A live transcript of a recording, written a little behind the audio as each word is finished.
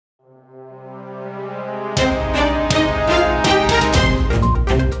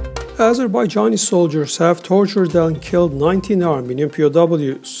Azerbaijani soldiers have tortured and killed 19 Armenian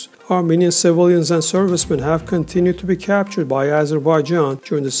POWs. Armenian civilians and servicemen have continued to be captured by Azerbaijan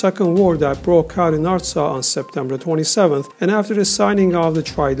during the second war that broke out in Artsakh on September 27th and after the signing of the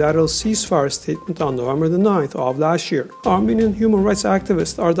trilateral ceasefire statement on November 9th of last year. Armenian human rights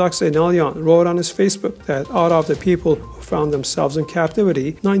activist Tatoyan wrote on his Facebook that out of the people who found themselves in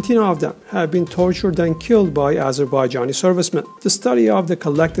captivity, 19 of them have been tortured and killed by Azerbaijani servicemen. The study of the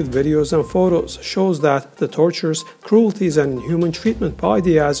collected videos and photos shows that the tortures, cruelties, and inhuman treatment by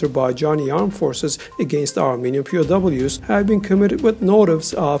the Azerbaijani Armed Forces against Armenian POWs have been committed with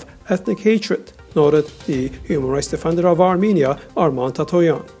motives of ethnic hatred, noted the human rights defender of Armenia, Arman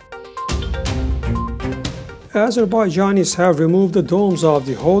Tatoyan. Azerbaijanis have removed the domes of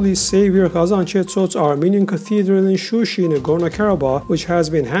the Holy Savior Ghazanchetsots Armenian Cathedral in Shushi, Nagorno-Karabakh, which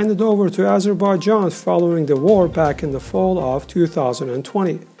has been handed over to Azerbaijan following the war back in the fall of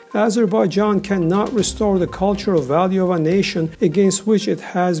 2020. Azerbaijan cannot restore the cultural value of a nation against which it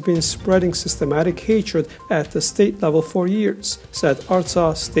has been spreading systematic hatred at the state level for years, said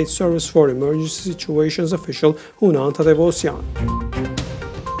Artsakh State Service for Emergency Situations official Tatoyan.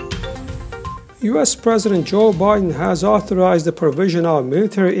 U.S. President Joe Biden has authorized the provision of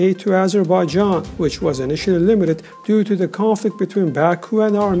military aid to Azerbaijan, which was initially limited due to the conflict between Baku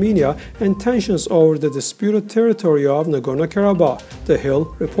and Armenia and tensions over the disputed territory of Nagorno-Karabakh, The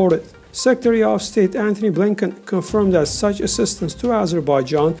Hill reported. Secretary of State Antony Blinken confirmed that such assistance to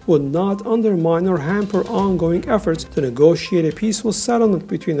Azerbaijan would not undermine or hamper ongoing efforts to negotiate a peaceful settlement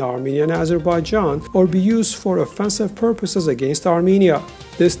between Armenia and Azerbaijan or be used for offensive purposes against Armenia.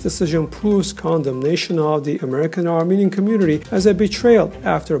 This decision proves condemnation of the American Armenian community as a betrayal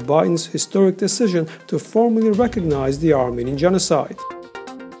after Biden's historic decision to formally recognize the Armenian genocide.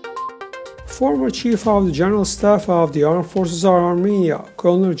 Former Chief of the General Staff of the Armed Forces of Armenia,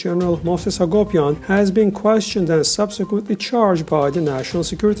 Colonel General Moses Hagopian, has been questioned and subsequently charged by the National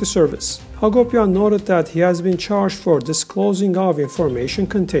Security Service. Hagopian noted that he has been charged for disclosing of information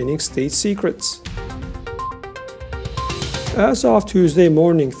containing state secrets. As of Tuesday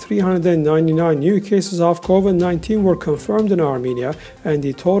morning, 399 new cases of COVID-19 were confirmed in Armenia, and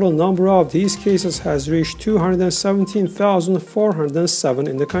the total number of these cases has reached 217,407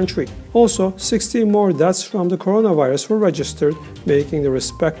 in the country. Also, 16 more deaths from the coronavirus were registered, making the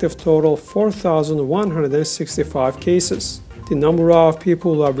respective total 4,165 cases. The number of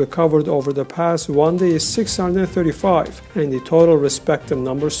people who have recovered over the past one day is 635, and the total respective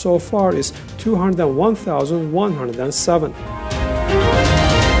number so far is 201,107.